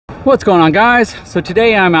What's going on, guys? So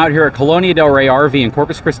today I'm out here at Colonia del Rey RV in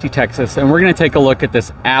Corpus Christi, Texas, and we're going to take a look at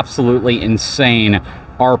this absolutely insane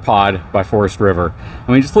RPOD by Forest River.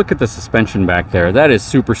 I mean, just look at the suspension back there. That is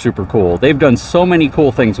super, super cool. They've done so many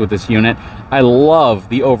cool things with this unit. I love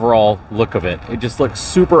the overall look of it. It just looks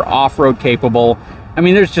super off-road capable. I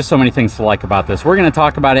mean, there's just so many things to like about this. We're going to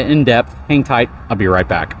talk about it in depth. Hang tight. I'll be right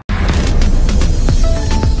back.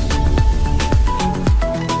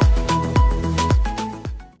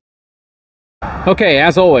 Okay,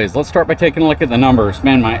 as always, let's start by taking a look at the numbers.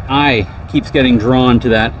 Man, my eye keeps getting drawn to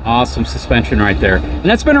that awesome suspension right there. And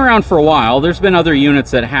that's been around for a while. There's been other units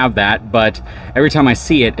that have that, but every time I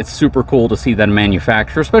see it, it's super cool to see that a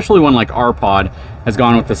manufacturer, especially one like RPOD, has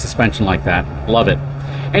gone with the suspension like that. Love it.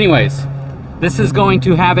 Anyways, this is going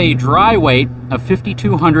to have a dry weight of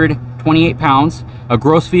 5,228 pounds, a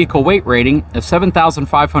gross vehicle weight rating of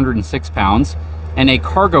 7,506 pounds, and a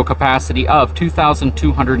cargo capacity of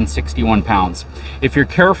 2,261 pounds. If you're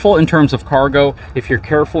careful in terms of cargo, if you're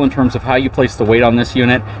careful in terms of how you place the weight on this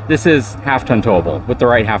unit, this is half-ton towable with the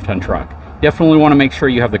right half-ton truck. Definitely want to make sure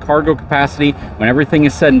you have the cargo capacity when everything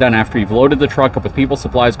is said and done, after you've loaded the truck up with people,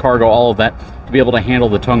 supplies, cargo, all of that, to be able to handle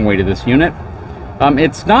the tongue weight of this unit.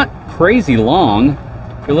 It's not crazy long.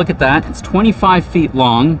 If you look at that, it's 25 feet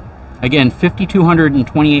long. Again,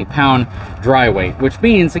 5,228 pound dry weight, which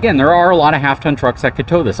means, again, there are a lot of half-ton trucks that could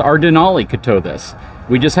tow this. Our Denali could tow this.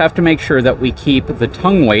 We just have to make sure that we keep the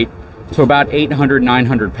tongue weight to about 800,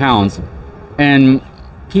 900 pounds. And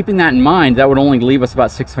keeping that in mind, that would only leave us about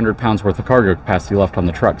 600 pounds worth of cargo capacity left on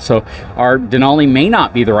the truck. So our Denali may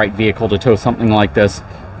not be the right vehicle to tow something like this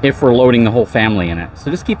if we're loading the whole family in it. So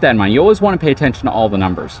just keep that in mind. You always want to pay attention to all the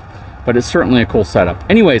numbers, but it's certainly a cool setup.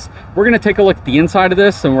 Anyways, we're going to take a look at the inside of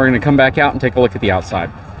this, and we're going to come back out and take a look at the outside.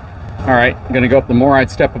 All right, I'm going to go up the MORryde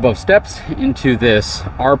step above steps into this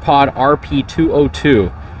RPOD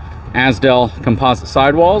RP202 Asdel composite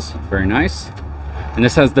sidewalls. Very nice. And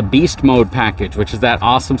this has the Beast Mode package, which is that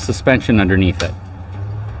awesome suspension underneath it.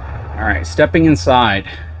 All right, stepping inside.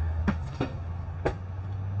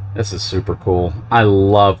 This is super cool. I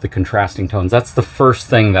love the contrasting tones. That's the first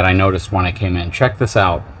thing that I noticed when I came in. Check this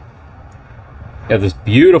out. You have this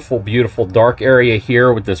beautiful, beautiful dark area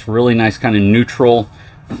here with this really nice kind of neutral,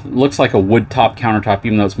 looks like a wood top countertop,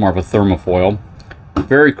 even though it's more of a thermofoil.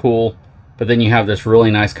 Very cool. But then you have this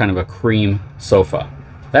really nice kind of a cream sofa.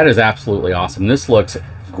 That is absolutely awesome. This looks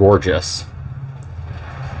gorgeous.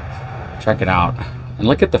 Check it out. And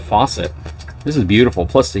look at the faucet. This is beautiful.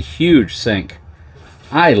 Plus the huge sink.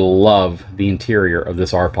 I love the interior of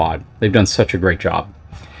this RPOD. They've done such a great job.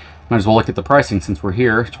 Might as well look at the pricing since we're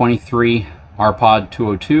here. 23 RPOD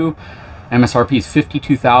 202. MSRP is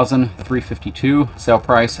 $52,352. Sale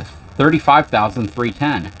price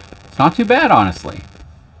 $35,310. It's not too bad, honestly.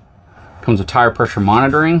 Comes with tire pressure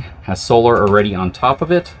monitoring. Has solar already on top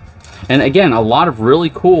of it. And again, a lot of really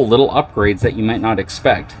cool little upgrades that you might not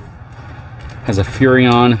expect. Has a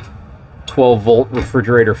Furrion 12-volt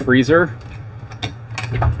refrigerator freezer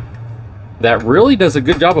that really does a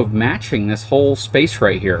good job of matching this whole space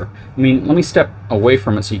right here. I mean, let me step away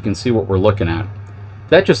from it so you can see what we're looking at.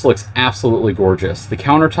 That just looks absolutely gorgeous. The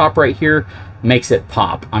countertop right here makes it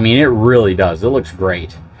pop. I mean, it really does. It looks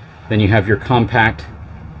great. Then you have your compact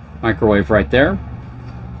microwave right there.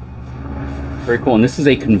 Very cool. And this is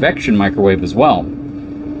a convection microwave as well.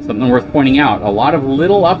 Something worth pointing out. A lot of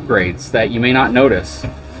little upgrades that you may not notice.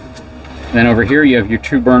 And then over here you have your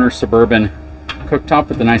 2-burner Suburban cooktop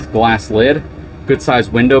with a nice glass lid. Good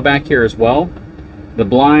sized window back here as well. The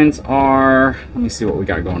blinds are, let me see what we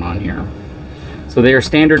got going on here. So they are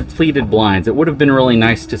standard pleated blinds. It would have been really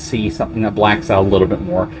nice to see something that blacks out a little bit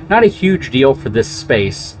more. Not a huge deal for this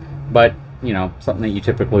space, but you know, something that you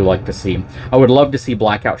typically like to see. I would love to see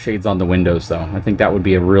blackout shades on the windows though. I think that would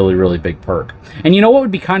be a really, really big perk. And you know what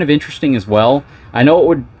would be kind of interesting as well? I know it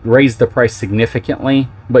would raise the price significantly,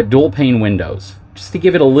 but dual pane windows, just to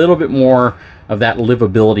give it a little bit more of that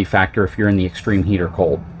livability factor if you're in the extreme heat or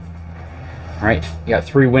cold. All right, you got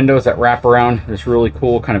 3 windows that wrap around this really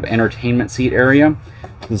cool kind of entertainment seat area.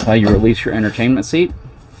 This is how you release your entertainment seat.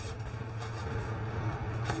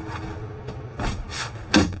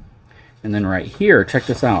 And then right here, check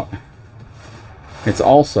this out. It's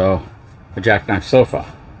also a jackknife sofa.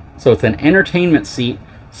 So it's an entertainment seat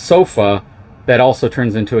sofa that also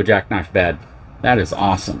turns into a jackknife bed. That is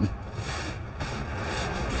awesome.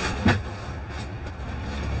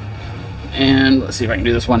 And let's see if I can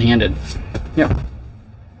do this one-handed. Yep.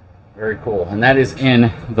 Very cool. And that is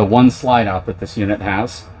in the one slide out that this unit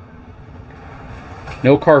has.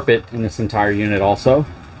 No carpet in this entire unit also.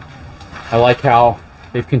 I like how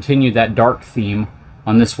they've continued that dark theme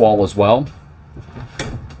on this wall as well.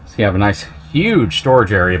 So you have a nice huge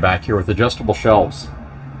storage area back here with adjustable shelves.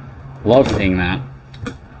 Love seeing that.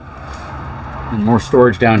 And more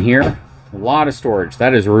storage down here. A lot of storage.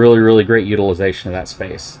 That is really, really great utilization of that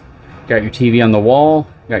space. Got your TV on the wall.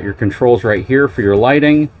 Got your controls right here for your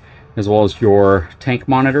lighting, as well as your tank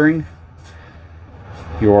monitoring.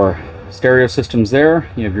 Your stereo systems there.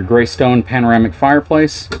 You have your gray stone panoramic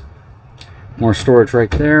fireplace. More storage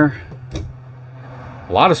right there.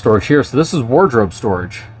 A lot of storage here. So this is wardrobe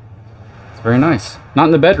storage. It's very nice. Not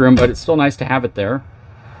in the bedroom, but it's still nice to have it there.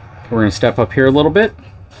 We're going to step up here a little bit.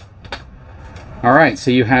 All right, so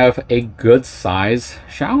you have a good size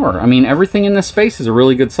shower. I mean, everything in this space is a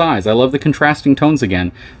really good size. I love the contrasting tones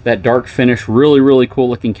again. That dark finish, really, really cool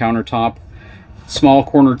looking countertop. Small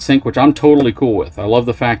cornered sink, which I'm totally cool with. I love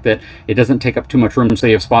the fact that it doesn't take up too much room, so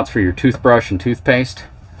you have spots for your toothbrush and toothpaste.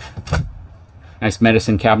 Nice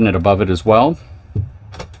medicine cabinet above it as well.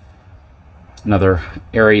 Another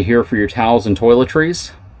area here for your towels and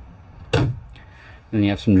toiletries. Then you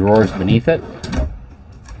have some drawers beneath it.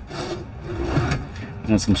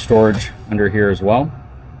 And some storage under here as well.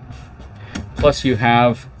 Plus you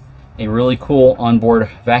have a really cool onboard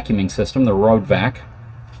vacuuming system, the Road Vac.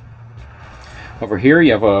 Over here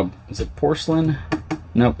you have a, is it porcelain?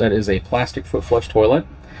 Nope, that is a plastic foot flush toilet.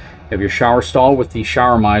 You have your shower stall with the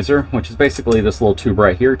shower miser, which is basically this little tube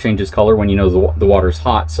right here. It changes color when you know the water's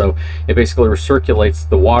hot. So it basically recirculates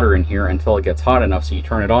the water in here until it gets hot enough so you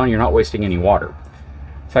turn it on, you're not wasting any water.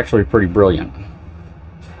 It's actually pretty brilliant.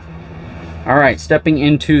 All right, stepping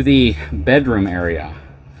into the bedroom area.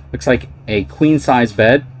 Looks like a queen size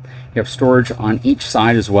bed. You have storage on each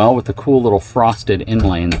side as well with the cool little frosted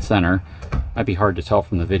inlay in the center. Might be hard to tell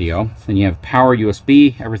from the video. Then you have power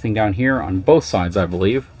USB, everything down here on both sides, I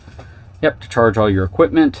believe. Yep, to charge all your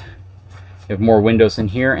equipment. You have more windows in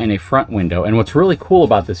here and a front window. And what's really cool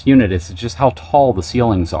about this unit is just how tall the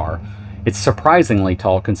ceilings are. It's surprisingly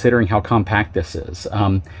tall considering how compact this is.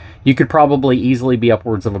 You could probably easily be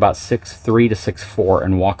upwards of about 6'3" to 6'4"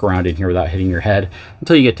 and walk around in here without hitting your head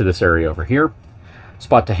until you get to this area over here.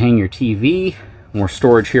 Spot to hang your TV. More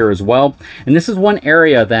storage here as well. And this is one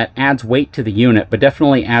area that adds weight to the unit, but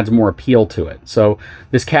definitely adds more appeal to it. So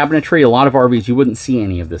this cabinetry, a lot of RVs, you wouldn't see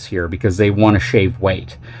any of this here because they want to shave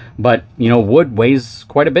weight. But, you know, wood weighs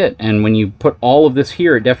quite a bit. And when you put all of this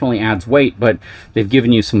here, it definitely adds weight. But they've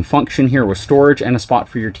given you some function here with storage and a spot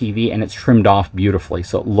for your TV, and it's trimmed off beautifully.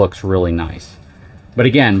 So it looks really nice. But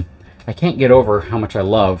again, I can't get over how much I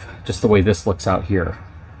love just the way this looks out here.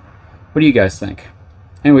 What do you guys think?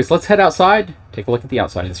 Anyways, let's head outside, take a look at the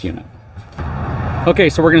outside of this unit. Okay,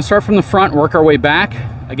 so we're gonna start from the front, work our way back.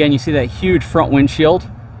 Again, you see that huge front windshield.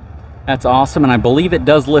 That's awesome, and I believe it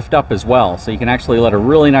does lift up as well, so you can actually let a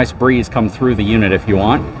really nice breeze come through the unit if you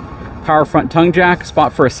want. Power front tongue jack,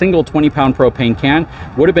 spot for a single 20-pound propane can.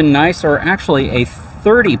 Would have been nice, or actually a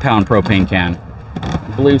 30-pound propane can.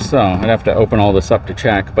 I believe so. I'd have to open all this up to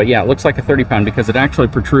check, but yeah, it looks like a 30-pound because it actually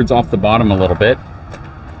protrudes off the bottom a little bit.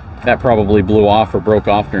 That probably blew off or broke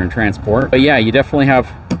off during transport. But yeah, you definitely have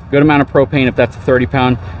a good amount of propane if that's a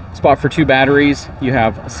 30-pound. Spot for 2 batteries. You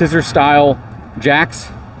have scissor style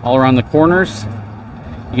jacks all around the corners.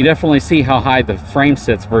 You can definitely see how high the frame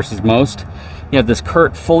sits versus most. You have this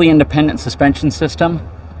CURT fully independent suspension system,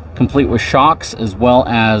 complete with shocks as well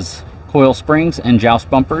as coil springs and joust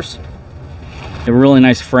bumpers. You have a really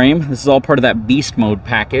nice frame. This is all part of that Beast Mode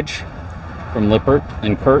package from Lippert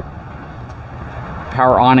and CURT.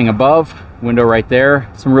 Power awning above, window right there.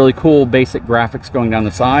 Some really cool basic graphics going down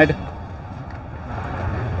the side.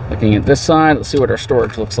 Looking at this side, let's see what our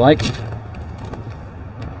storage looks like.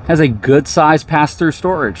 Has a good size pass-through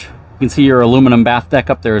storage. You can see your aluminum bath deck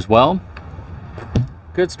up there as well.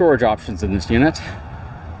 Good storage options in this unit.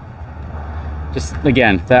 Just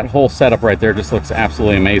again, that whole setup right there just looks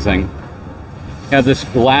absolutely amazing. You have this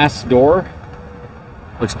glass door.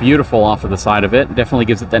 Looks beautiful off of the side of it. Definitely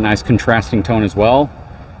gives it that nice contrasting tone as well.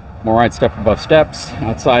 More right step above steps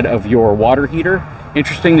outside of your water heater.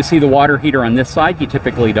 Interesting to see the water heater on this side. You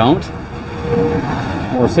typically don't.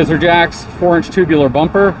 More scissor jacks, 4-inch tubular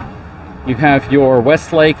bumper. You have your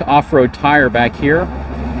Westlake off-road tire back here.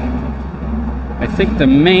 I think the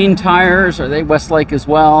main tires, are they Westlake as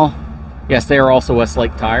well? Yes, they are also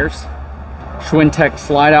Westlake tires. Schwintek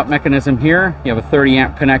slide out mechanism here. You have a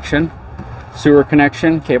 30-amp connection. Sewer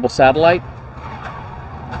connection, cable satellite.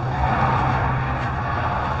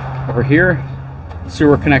 Over here,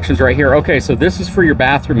 sewer connections right here. Okay, so this is for your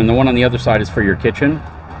bathroom and the one on the other side is for your kitchen.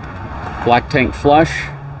 Black tank flush,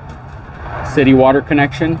 city water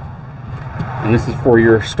connection, and this is for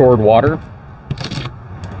your stored water.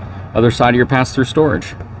 Other side of your pass-through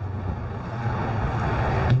storage.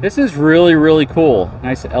 This is really, really cool.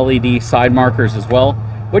 Nice LED side markers as well.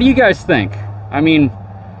 What do you guys think? I mean,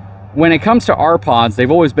 when it comes to RPODs, they've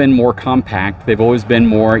always been more compact. They've always been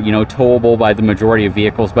more, you know, towable by the majority of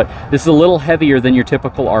vehicles, but this is a little heavier than your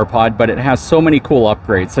typical RPOD, but it has so many cool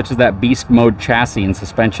upgrades, such as that Beast Mode chassis and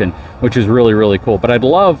suspension, which is really, really cool. But I'd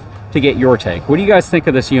love to get your take. What do you guys think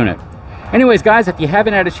of this unit? Anyways, guys, if you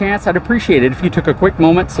haven't had a chance, I'd appreciate it if you took a quick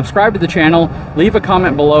moment, subscribe to the channel, leave a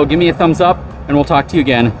comment below, give me a thumbs up, and we'll talk to you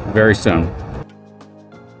again very soon.